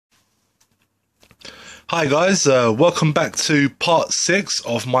Hi guys, welcome back to part 6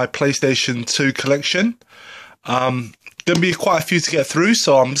 of my PlayStation 2 collection. Going to be quite a few to get through,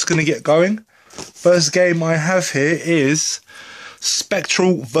 so I'm just going to get going. First game I have here is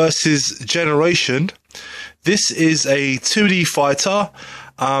Spectral vs. Generation. This is a 2D fighter.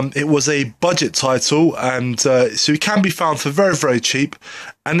 It was a budget title, and so it can be found for very, very cheap,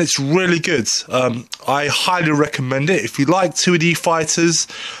 and it's really good. I highly recommend it. If you like 2D fighters,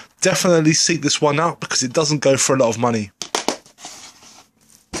 definitely seek this one out because it doesn't go for a lot of money.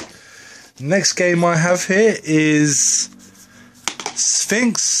 Next game I have here is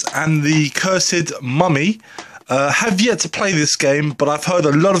Sphinx and the Cursed Mummy. Have yet to play this game, but I've heard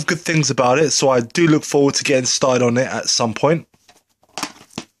a lot of good things about it, so I do look forward to getting started on it at some point.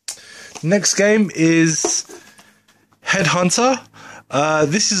 Next game is Headhunter.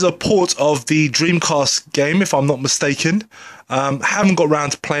 This is a port of the Dreamcast game, if I'm not mistaken. Haven't got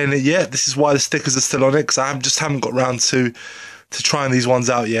around to playing it yet. This is why the stickers are still on it, because I just haven't got around to trying these ones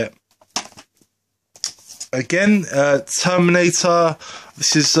out yet. Again, Terminator.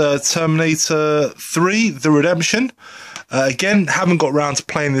 This is Terminator 3, The Redemption. Again, haven't got around to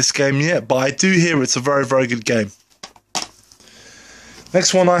playing this game yet, but I do hear it's a very, very good game.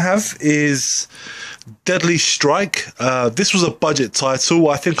 Next one I have is Deadly Strike. This was a budget title.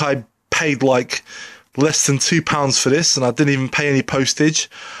 I think I paid like less than £2 for this, and I didn't even pay any postage.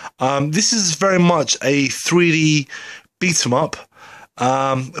 This is very much a 3D beat 'em up,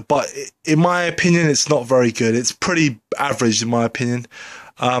 but in my opinion, it's not very good. It's pretty average in my opinion.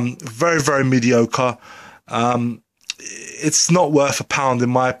 Very, very mediocre. It's not worth £1 in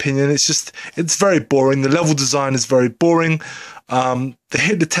my opinion. It's very boring. The level design is very boring. The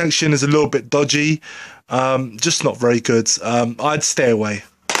hit detection is a little bit dodgy. Just not very good. I'd stay away.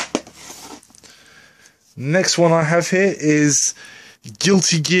 Next one I have here is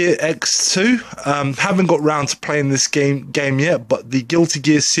Guilty Gear X2. Haven't got round to playing this game yet, but the Guilty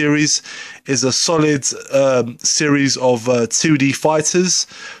Gear series is a solid series of 2D fighters,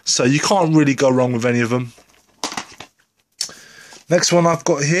 so you can't really go wrong with any of them. Next one I've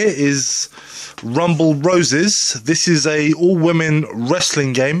got here is Rumble Roses. This is a all-women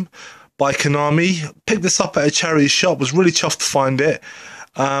wrestling game by Konami. Picked this up at a charity shop. Was really chuffed to find it,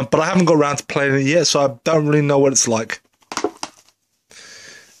 but I haven't got around to playing it yet, so I don't really know what it's like.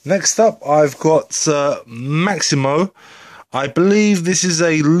 Next up, I've got Maximo. I believe this is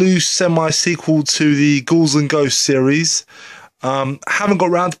a loose semi-sequel to the Ghouls and Ghosts series. Haven't got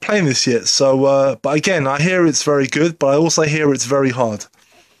around to playing this yet, so but again, I hear it's very good, but I also hear it's very hard.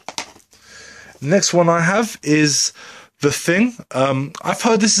 Next one I have is The Thing. I've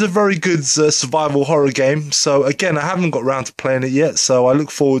heard this is a very good survival horror game, so again, I haven't got around to playing it yet, so I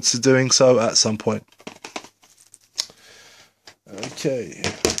look forward to doing so at some point. Okay,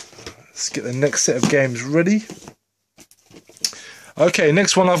 let's get the next set of games ready. Okay,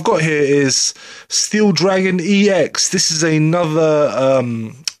 next one I've got here is Steel Dragon EX. This is another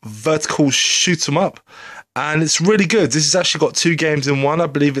vertical shoot 'em up, and it's really good. This has actually got 2 games in one. I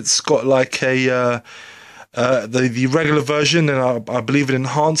believe it's got like a the regular version, and I believe an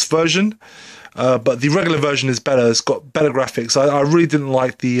enhanced version. But the regular version is better. It's got better graphics. I really didn't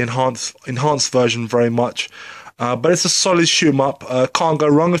like the enhanced version very much, but it's a solid shoot 'em up. Can't go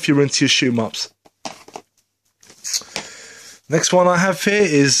wrong if you're into your shoot 'em ups. Next one I have here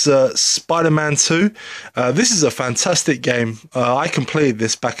is Spider-Man 2. This is a fantastic game. I completed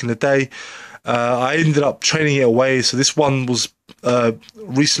this back in the day. I ended up trading it away, so this one was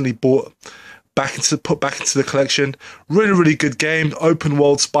recently put back into the collection. Really, really good game. Open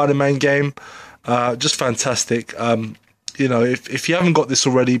world Spider-Man game. Just fantastic. You know, if you haven't got this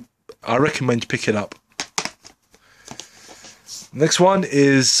already, I recommend you pick it up. Next one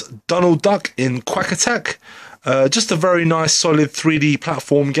is Donald Duck in Quack Attack. Just a very nice, solid 3D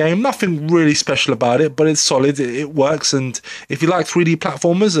platform game. Nothing really special about it, but it's solid. It works, and if you like 3D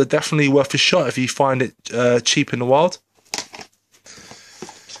platformers, they're definitely worth a shot if you find it cheap in the wild.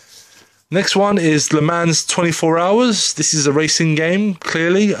 Next one is Le Mans 24 Hours. This is a racing game,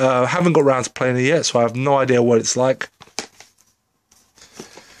 clearly. Haven't got around to playing it yet, so I have no idea what it's like.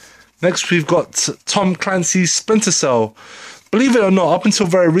 Next, we've got Tom Clancy's Splinter Cell. Believe it or not, up until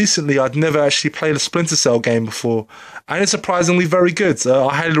very recently, I'd never actually played a Splinter Cell game before, and it's surprisingly very good.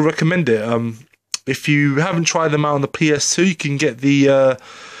 I highly recommend it. If you haven't tried them out on the PS2, you can get the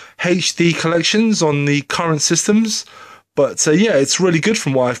HD collections on the current systems. But yeah, it's really good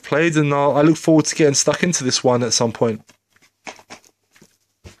from what I've played, and I look forward to getting stuck into this one at some point.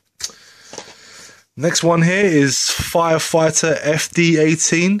 Next one here is Firefighter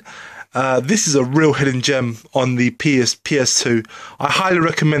FD18. This is a real hidden gem on the PS2. I highly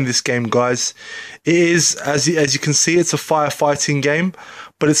recommend this game, guys. It is, as you can see, it's a firefighting game,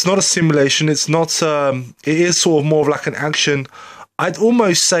 but it's not a simulation. It's not. It is sort of more of like an action. I'd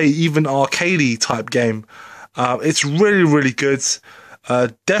almost say even arcadey type game. It's really, really good.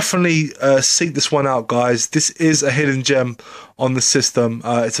 Definitely seek this one out, guys. This is a hidden gem on the system.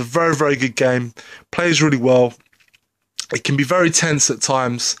 It's a very, very good game. Plays really well. It can be very tense at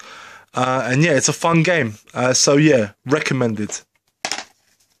times. And yeah, it's a fun game. So yeah, recommended.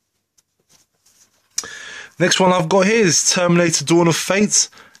 Next one I've got here is Terminator Dawn of Fate.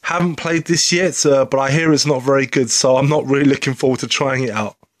 Haven't played this yet, but I hear it's not very good, so I'm not really looking forward to trying it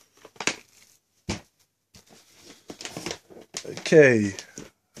out. Okay.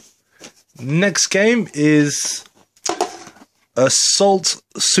 Next game is Assault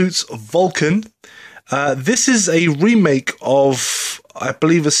Suits Vulcan. This is a remake of, I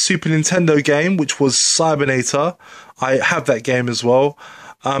believe, a Super Nintendo game, which was Cybernator. I have that game as well.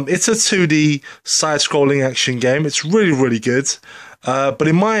 It's a 2D side-scrolling action game. It's really, really good. But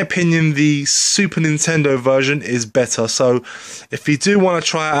in my opinion, the Super Nintendo version is better. So if you do want to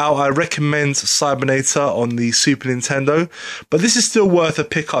try it out, I recommend Cybernator on the Super Nintendo. But this is still worth a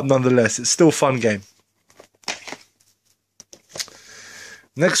pickup nonetheless. It's still a fun game.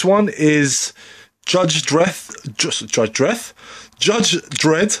 Next one is Judge Dredd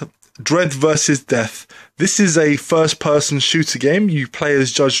versus Death. This is a first-person shooter game. You play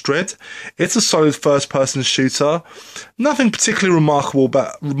as Judge Dredd. It's a solid first-person shooter. Nothing particularly remarkable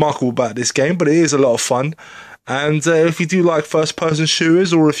about this game, but it is a lot of fun. And if you do like first-person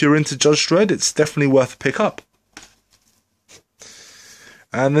shooters, or if you're into Judge Dredd, it's definitely worth a pick up.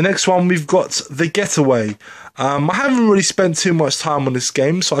 And the next one, we've got The Getaway. I haven't really spent too much time on this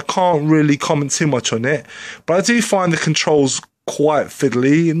game, so I can't really comment too much on it. But I do find the controls quite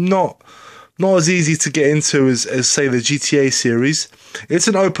fiddly, not as easy to get into as say the GTA series. It's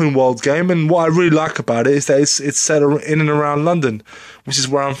an open world game, and what I really like about it is that it's set in and around London, which is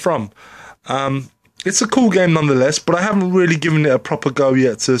where I'm from. It's a cool game nonetheless, but I haven't really given it a proper go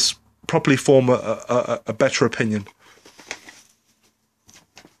yet to properly form a better opinion.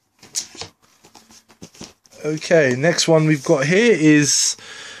 Okay, next one we've got here is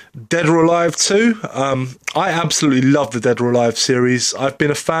Dead or Alive 2. I absolutely love the Dead or Alive series. I've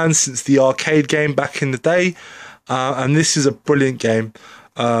been a fan since the arcade game back in the day, and this is a brilliant game.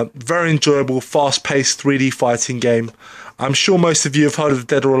 Very enjoyable, fast-paced 3D fighting game. I'm sure most of you have heard of the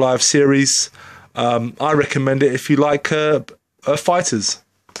Dead or Alive series. I recommend it if you like fighters.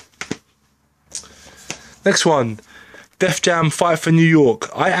 Next one, Def Jam Fight for New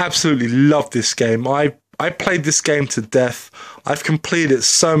York. I absolutely love this game. I played this game to death. I've completed it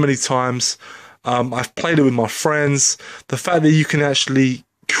so many times. I've played it with my friends. The fact that you can actually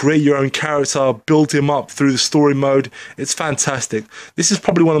create your own character, build him up through the story mode, it's fantastic. This is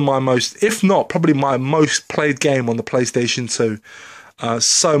probably one of my most, if not probably my most played game on the PlayStation 2.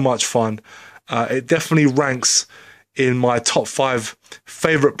 So much fun. It definitely ranks in my top 5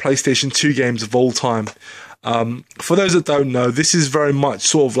 favourite PlayStation 2 games of all time. For those that don't know, this is very much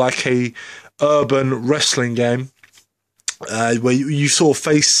sort of like a urban wrestling game, where you sort of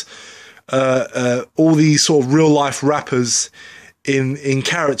face all these sort of real life rappers in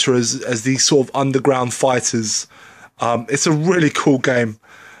character as these sort of underground fighters. It's a really cool game.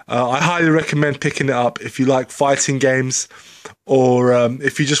 I highly recommend picking it up if you like fighting games, or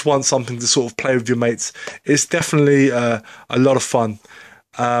if you just want something to sort of play with your mates. It's definitely a lot of fun.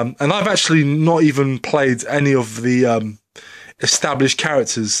 And I've actually not even played any of the established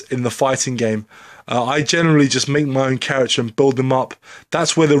characters in the fighting game. I generally just make my own character and build them up.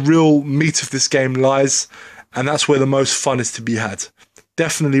 That's where the real meat of this game lies, and that's where the most fun is to be had.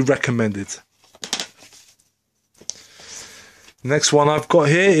 Definitely recommended. Next one I've got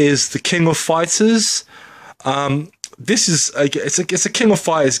here is The King of Fighters. This is it's a King of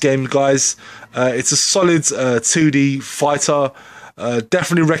Fighters game, guys. It's a solid 2D fighter.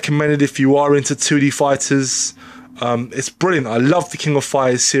 Definitely recommended if you are into 2D fighters. It's brilliant. I love the King of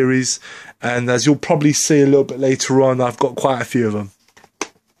Fighters series, and as you'll probably see a little bit later on, I've got quite a few of them.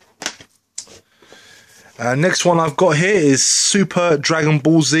 Next one I've got here is Super Dragon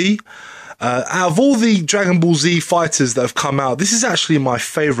Ball Z. Out of all the Dragon Ball Z fighters that have come out, this is actually my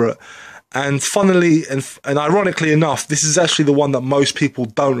favourite. And funnily and ironically enough, this is actually the one that most people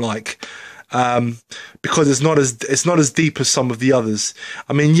don't like. Because it's not as deep as some of the others.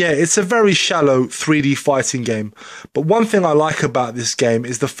 I mean, yeah, it's a very shallow 3D fighting game, but one thing I like about this game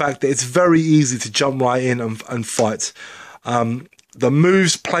is the fact that it's very easy to jump right in and fight. The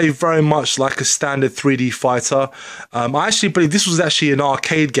moves play very much like a standard 3D fighter. I actually believe this was actually an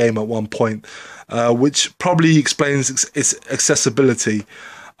arcade game at one point, which probably explains its accessibility.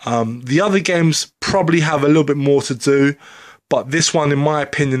 The other games probably have a little bit more to do, but this one, in my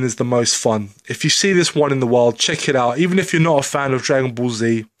opinion, is the most fun. If you see this one in the wild, check it out. Even if you're not a fan of Dragon Ball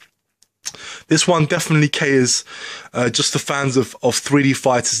Z, this one definitely caters just to fans of 3D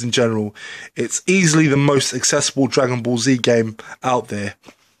fighters in general. It's easily the most accessible Dragon Ball Z game out there.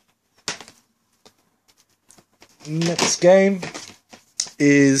 Next game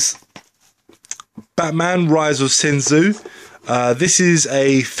is Batman Rise of Senzu. This is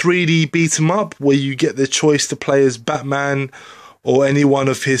a 3D beat 'em up where you get the choice to play as Batman or any one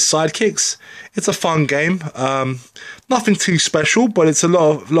of his sidekicks. It's a fun game. Nothing too special, but it's a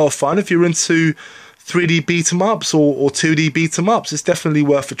lot of fun. If you're into 3D beat 'em ups or 2D beat 'em ups, it's definitely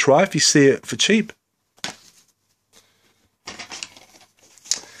worth a try if you see it for cheap.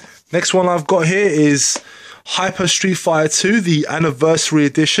 Next one I've got here is Hyper Street Fighter 2, the Anniversary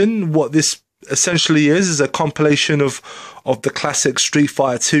Edition. What this essentially is a compilation of the classic Street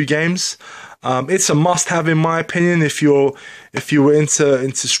Fighter 2 games. It's a must-have in my opinion if you were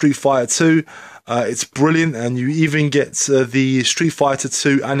into Street Fighter 2. It's brilliant, and you even get the Street Fighter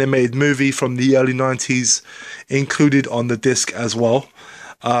 2 animated movie from the early 90s included on the disc as well.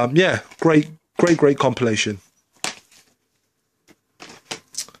 Yeah, great compilation.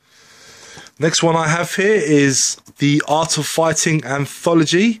 Next one I have here is the Art of Fighting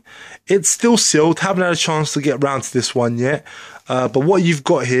Anthology. It's still sealed, haven't had a chance to get around to this one yet. But what you've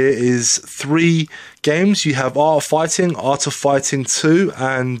got here is 3 games. You have Art of Fighting 2,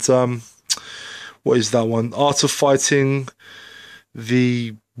 and what is that one? Art of Fighting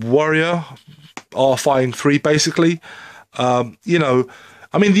the Warrior, Art of Fighting 3, basically. You know,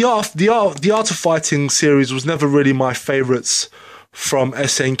 I mean, the Art of Fighting series was never really my favourites from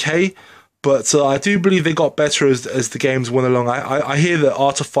SNK. But I do believe they got better as the games went along. I hear that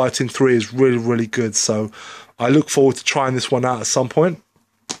Art of Fighting 3 is really good, so I look forward to trying this one out at some point.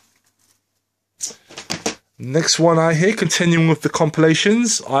 Next one I hear, continuing with the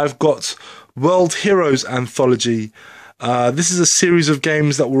compilations, I've got World Heroes Anthology. This is a series of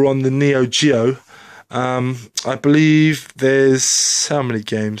games that were on the Neo Geo. I believe there's how many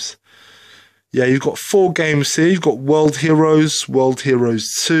games? Yeah, you've got 4 games here. You've got World Heroes, World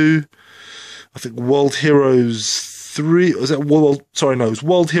Heroes 2. I think World Heroes 3, was it World? Sorry, no, it was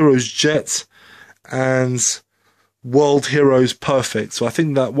World Heroes Jet and World Heroes Perfect. So I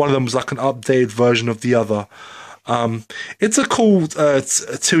think that one of them was like an updated version of the other. It's a cool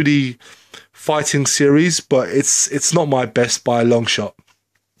 2D fighting series, but it's not my best by a long shot.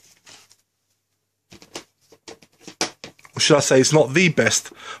 Or should I say, it's not the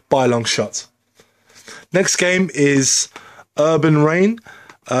best by a long shot. Next game is Urban Reign.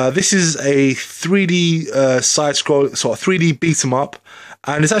 This is a 3D side-scroll, sort of 3D beat-em up,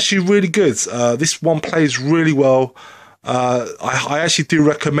 and it's actually really good. This one plays really well. I actually do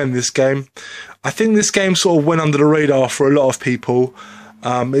recommend this game. I think this game sort of went under the radar for a lot of people.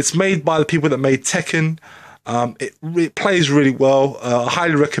 It's made by the people that made Tekken. It plays really well. I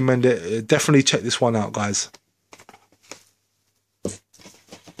highly recommend it. Definitely check this one out, guys.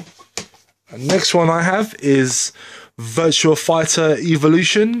 And next one I have is Virtua Fighter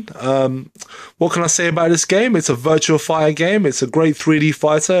Evolution. What can I say about this game? It's a Virtua Fighter game. It's a great 3D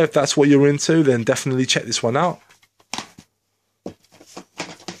fighter. If that's what you're into, then definitely check this one out.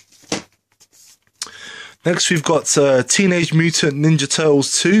 Next, we've got Teenage Mutant Ninja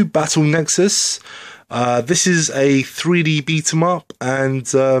Turtles 2 Battle Nexus. This is a 3D beat 'em up, and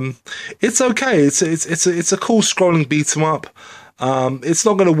it's okay. It's a cool scrolling beat 'em up. It's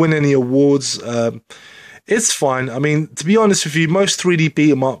not going to win any awards. It's fine. I mean, to be honest with you, most 3D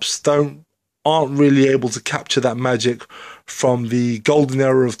beat 'em ups aren't really able to capture that magic from the golden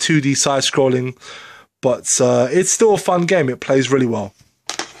era of 2D side scrolling, but it's still a fun game. It plays really well.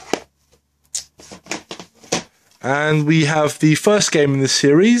 And we have the first game in this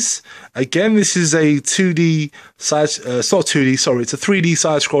series. Again, this is a 2D side. It's not 2D. Sorry, it's a 3D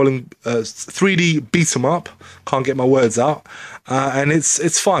side-scrolling, 3D beat 'em up. Can't get my words out. And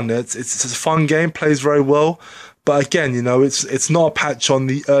it's fun. It's a fun game. Plays very well. But again, you know, it's not a patch on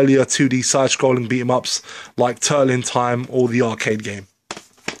the earlier 2D side-scrolling beat 'em ups like Turtle in Time or the arcade game.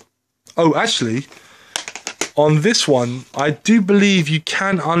 Oh, actually, on this one, I do believe you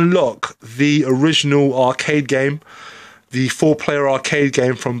can unlock the original arcade game, the 4-player arcade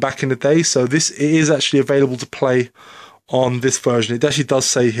game from back in the day. So it is actually available to play on this version. It actually does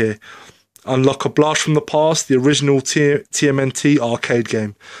say here, unlock a blast from the past, the original TMNT arcade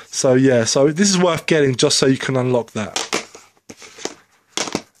game. So yeah, so this is worth getting just so you can unlock that.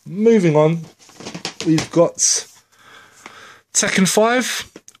 moving on, we've got Tekken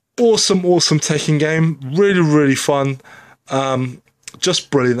 5. Awesome Tekken game. Really fun.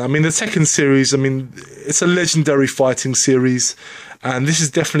 Just brilliant. I mean, the Tekken series, I mean, it's a legendary fighting series, and this is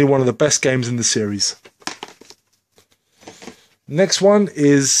definitely one of the best games in the series. Next one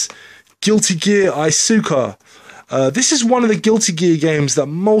is Guilty Gear Isuka. This is one of the Guilty Gear games that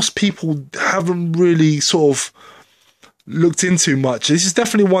most people haven't really sort of looked into much. This is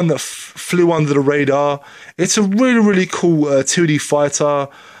definitely one that flew under the radar. It's a really cool 2D fighter.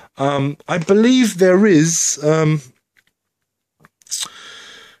 I believe there is...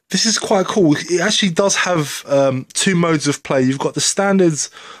 this is quite cool. It actually does have 2 modes of play. You've got the standard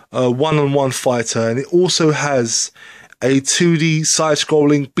one-on-one fighter, and it also has a 2D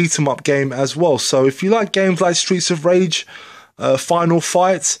side-scrolling beat-em-up game as well. So if you like games like Streets of Rage, Final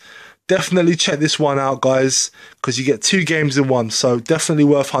Fight, definitely check this one out, guys, because you get 2 games in one. So definitely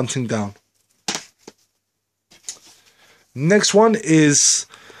worth hunting down. Next one is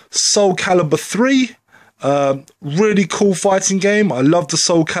Soul Calibur 3. Really cool fighting game. I love the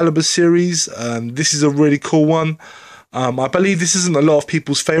Soul Calibur series. This is a really cool one. I believe this isn't a lot of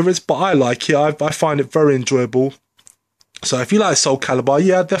people's favourites, but I like it. I find it very enjoyable. So if you like Soul Calibur,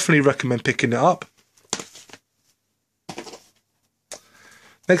 yeah, I definitely recommend picking it up.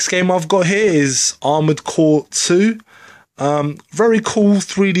 Next game I've got here is Armored Core 2. Very cool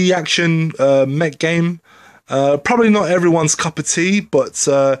 3D action mech game. Probably not everyone's cup of tea, but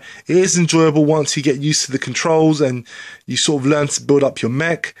it is enjoyable once you get used to the controls and you sort of learn to build up your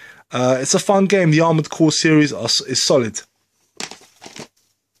mech. It's a fun game. The Armored Core series is solid.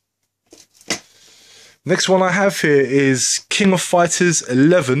 Next one I have here is King of Fighters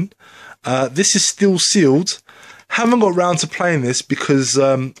 11. This is still sealed. Haven't got round to playing this because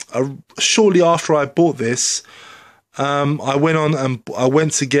shortly after I bought this, I went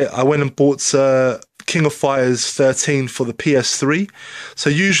and bought King of Fighters 13 for the PS3.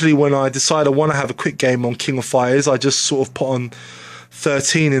 So usually when I decide I want to have a quick game on King of Fighters, I just sort of put on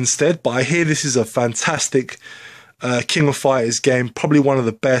 13 instead. But I hear this is a fantastic King of Fighters game, probably one of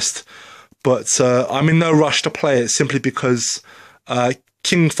the best. But I'm in no rush to play it simply because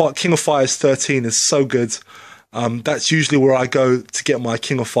King of Fighters 13 is so good. That's usually where I go to get my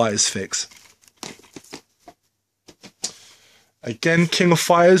King of Fighters fix. Again, King of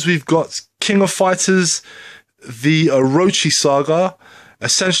Fighters, we've got King of Fighters, the Orochi Saga.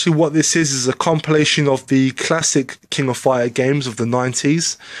 Essentially what this is a compilation of the classic King of Fighter games of the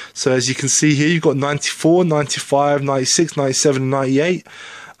 90s. So as you can see here, you've got 94, 95, 96, 97, and 98.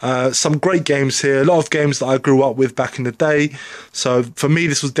 Some great games here, a lot of games that I grew up with back in the day. So for me,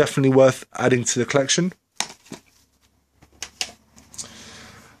 this was definitely worth adding to the collection.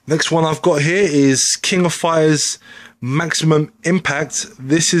 Next one I've got here is King of Fighters Maximum Impact.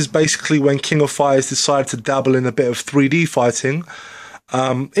 This is basically when King of Fighters decided to dabble in a bit of 3D fighting.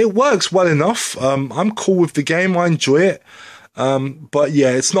 It works well enough. I'm cool with the game, I enjoy it. But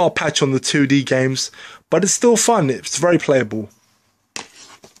yeah, it's not a patch on the 2D games, but it's still fun, it's very playable.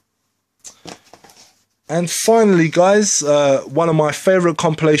 And finally, guys, one of my favourite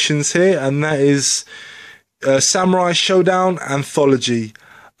compilations here, and that is Samurai Shodown Anthology.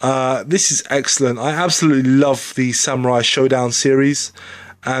 This is excellent. I absolutely love the Samurai Shodown series,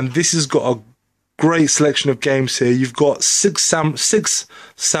 and this has got a great selection of games here. You've got six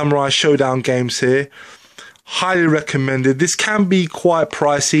Samurai Shodown games here. Highly recommended. This can be quite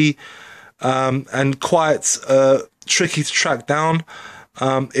pricey and quite tricky to track down.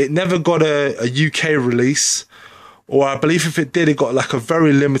 It never got a UK release, or I believe if it did, it got like a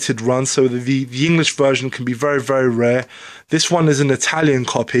very limited run, so the English version can be very, very rare. This one is an Italian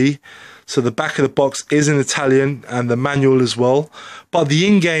copy, so the back of the box is in Italian and the manual as well, but the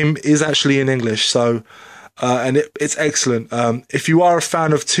in-game is actually in English, so and it's excellent. If you are a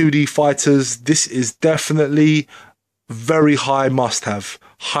fan of 2D fighters, this is definitely very high must-have.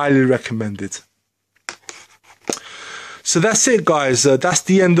 Highly recommended. So that's it, guys. That's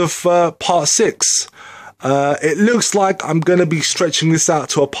the end of part 6. It looks like I'm going to be stretching this out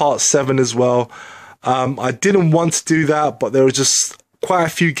to a part 7 as well. I didn't want to do that, but there are just quite a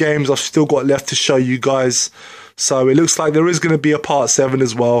few games I've still got left to show you guys. So it looks like there is going to be a part 7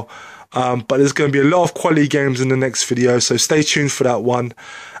 as well. But there's going to be a lot of quality games in the next video, so stay tuned for that one.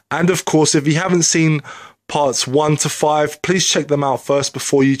 And of course, if you haven't seen parts 1 to 5, please check them out first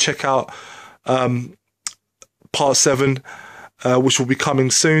before you check out part 7, which will be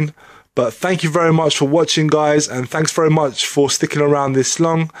coming soon. But thank you very much for watching, guys, and thanks very much for sticking around this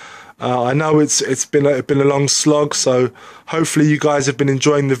long. I know it's been a long slog, so hopefully you guys have been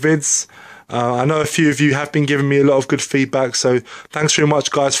enjoying the vids. I know a few of you have been giving me a lot of good feedback, so thanks very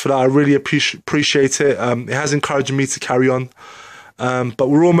much, guys, for that. I really appreciate it. It has encouraged me to carry on. But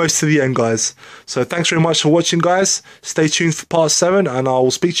we're almost to the end, guys. So thanks very much for watching, guys. Stay tuned for part 7, and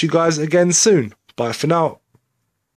I'll speak to you guys again soon. Bye for now.